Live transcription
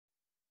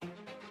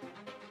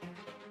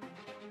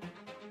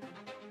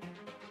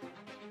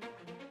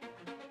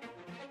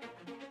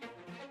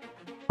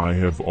I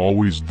have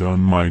always done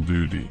my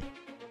duty.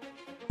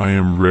 I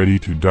am ready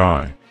to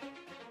die.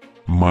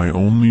 My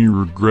only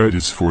regret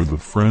is for the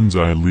friends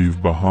I leave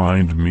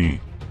behind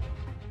me.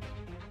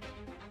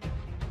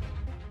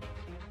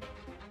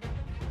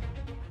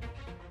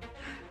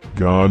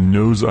 God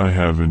knows I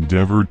have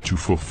endeavored to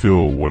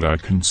fulfill what I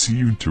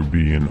conceived to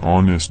be an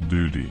honest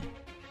duty.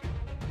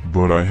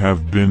 But I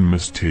have been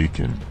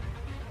mistaken.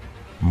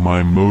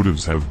 My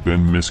motives have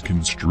been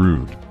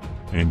misconstrued,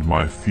 and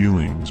my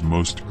feelings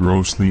most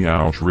grossly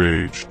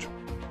outraged.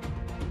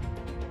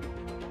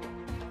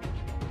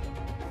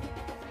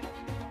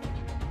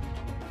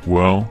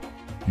 Well,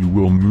 you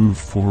will move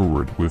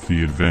forward with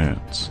the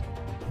advance,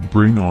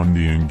 bring on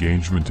the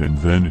engagement and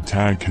then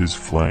attack his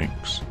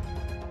flanks.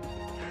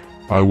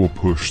 I will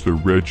push the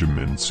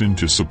regiments in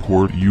to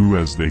support you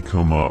as they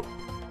come up.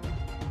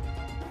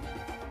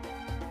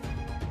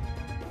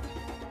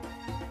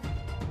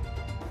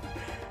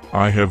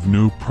 I have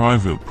no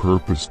private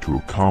purpose to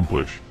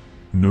accomplish,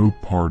 no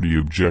party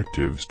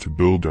objectives to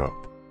build up,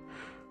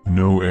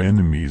 no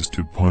enemies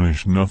to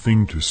punish,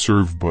 nothing to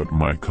serve but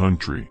my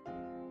country.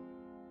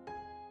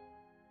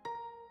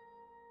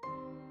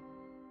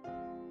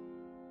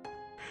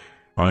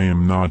 I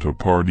am not a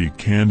party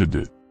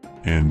candidate,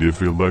 and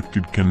if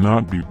elected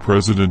cannot be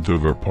president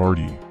of a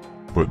party,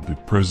 but the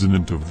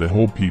president of the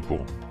whole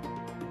people.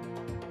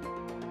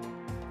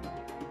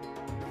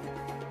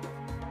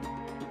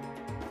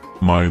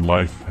 My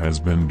life has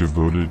been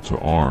devoted to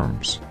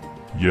arms,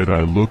 yet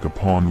I look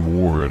upon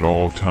war at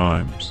all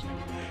times,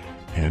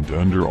 and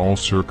under all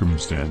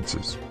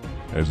circumstances,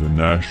 as a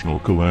national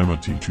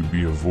calamity to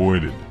be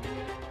avoided.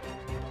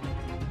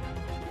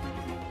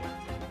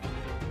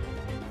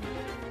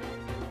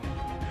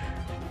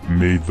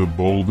 May the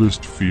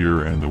boldest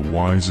fear and the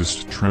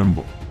wisest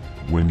tremble,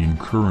 when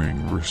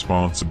incurring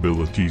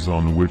responsibilities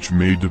on which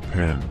may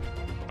depend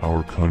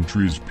our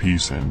country's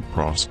peace and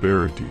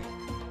prosperity.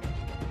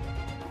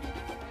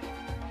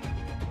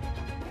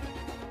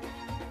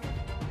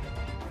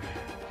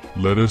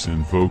 Let us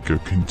invoke a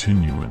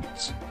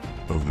continuance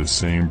of the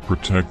same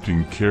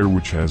protecting care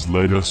which has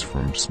led us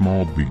from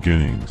small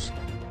beginnings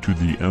to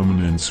the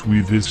eminence we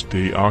this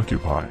day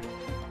occupy.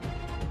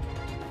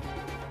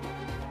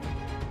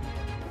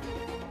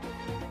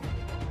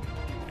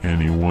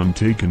 Anyone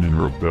taken in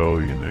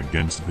rebellion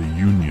against the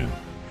Union,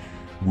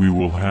 we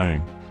will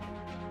hang,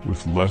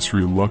 with less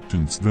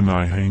reluctance than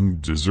I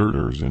hanged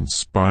deserters and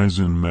spies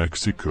in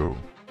Mexico.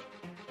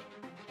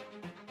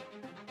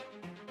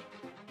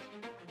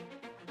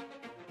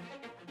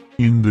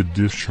 In the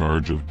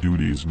discharge of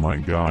duties my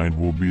guide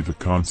will be the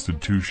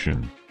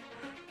Constitution,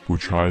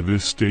 which I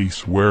this day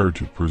swear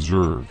to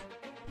preserve,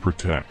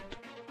 protect,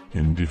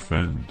 and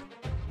defend.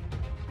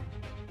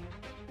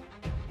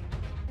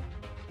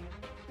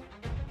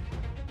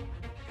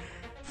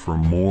 For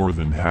more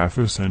than half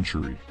a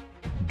century,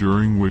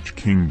 during which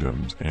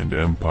kingdoms and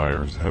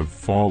empires have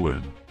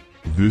fallen,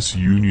 this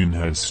Union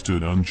has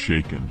stood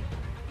unshaken.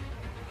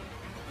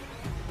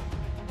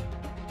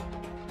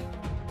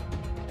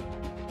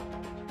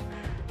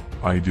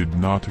 I did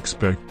not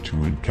expect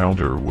to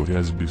encounter what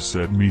has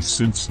beset me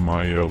since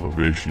my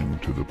elevation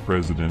to the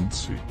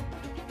presidency.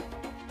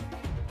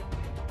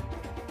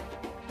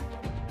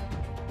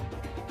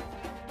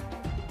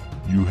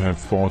 You have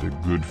fought a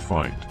good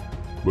fight,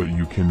 but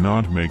you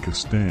cannot make a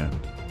stand.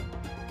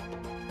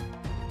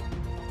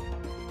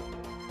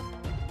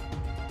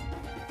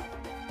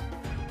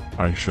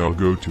 I shall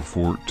go to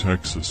Fort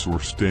Texas or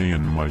stay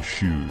in my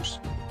shoes.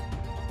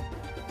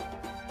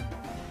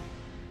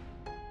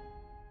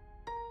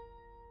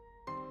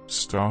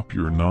 Stop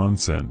your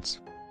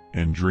nonsense,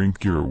 and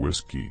drink your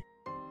whiskey.